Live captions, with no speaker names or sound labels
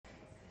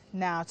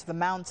Now to the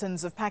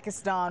mountains of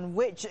Pakistan,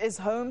 which is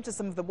home to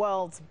some of the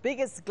world's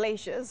biggest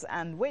glaciers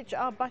and which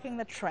are bucking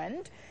the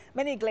trend.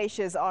 Many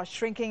glaciers are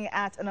shrinking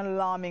at an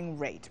alarming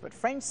rate, but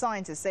French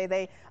scientists say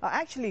they are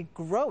actually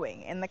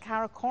growing in the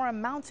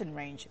Karakoram mountain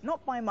range,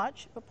 not by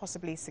much, but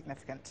possibly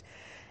significant.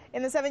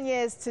 In the 7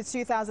 years to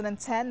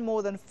 2010,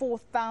 more than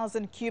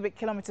 4,000 cubic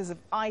kilometers of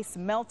ice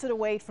melted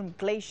away from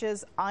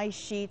glaciers, ice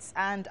sheets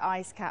and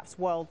ice caps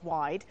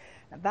worldwide.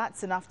 And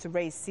that's enough to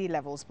raise sea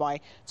levels by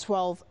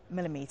 12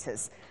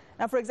 millimeters.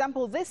 Now, for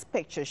example, this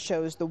picture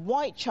shows the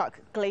White Chuck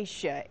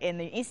Glacier in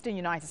the eastern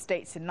United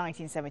States in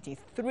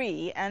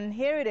 1973, and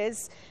here it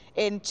is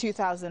in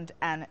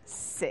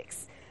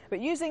 2006. But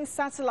using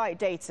satellite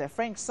data,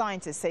 French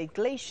scientists say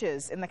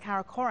glaciers in the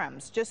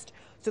Karakorams, just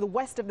to the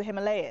west of the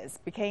Himalayas,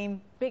 became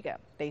bigger.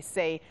 They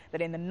say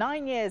that in the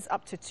 9 years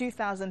up to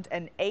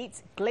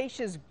 2008,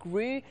 glaciers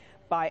grew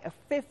by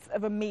 1/5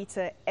 of a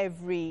meter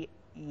every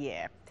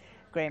year.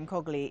 Graham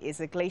Cogley is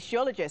a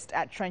glaciologist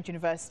at Trent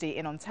University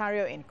in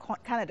Ontario in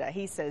Canada.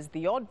 He says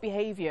the odd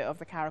behavior of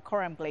the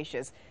Karakoram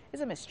glaciers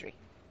is a mystery.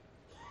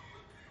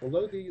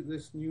 Although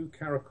this new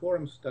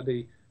Karakoram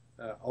study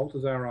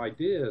alters our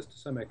ideas to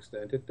some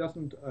extent, it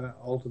doesn't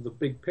alter the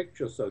big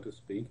picture, so to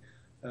speak,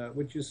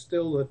 which is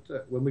still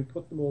that when we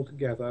put them all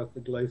together,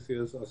 the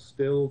glaciers are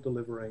still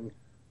delivering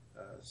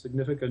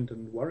significant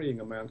and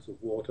worrying amounts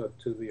of water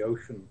to the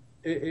ocean.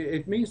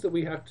 It means that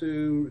we have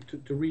to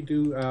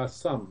redo our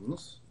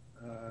sums.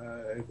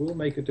 It will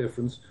make a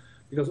difference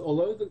because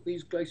although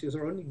these glaciers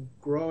are only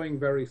growing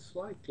very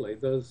slightly,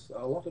 there's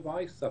a lot of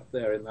ice up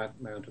there in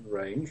that mountain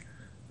range.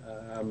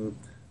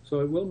 So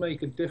it will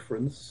make a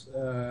difference.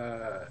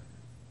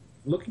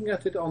 Looking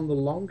at it on the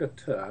longer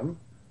term,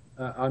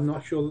 I'm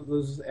not sure that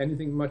there's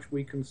anything much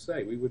we can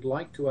say. We would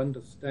like to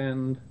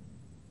understand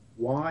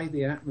why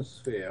the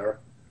atmosphere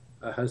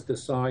has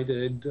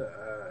decided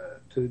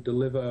to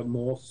deliver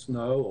more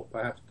snow, or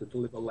perhaps to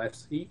deliver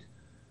less heat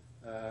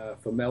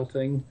for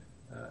melting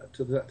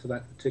to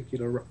that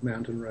particular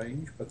mountain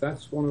range. But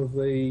that's one of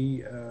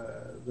the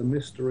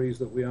mysteries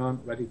that we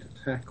aren't ready to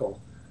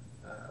tackle.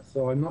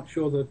 So I'm not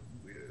sure that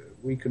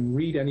we can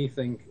read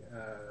anything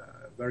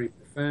very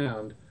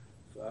profound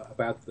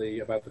about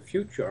the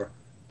future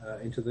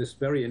into this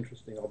very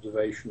interesting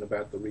observation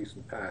about the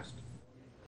recent past.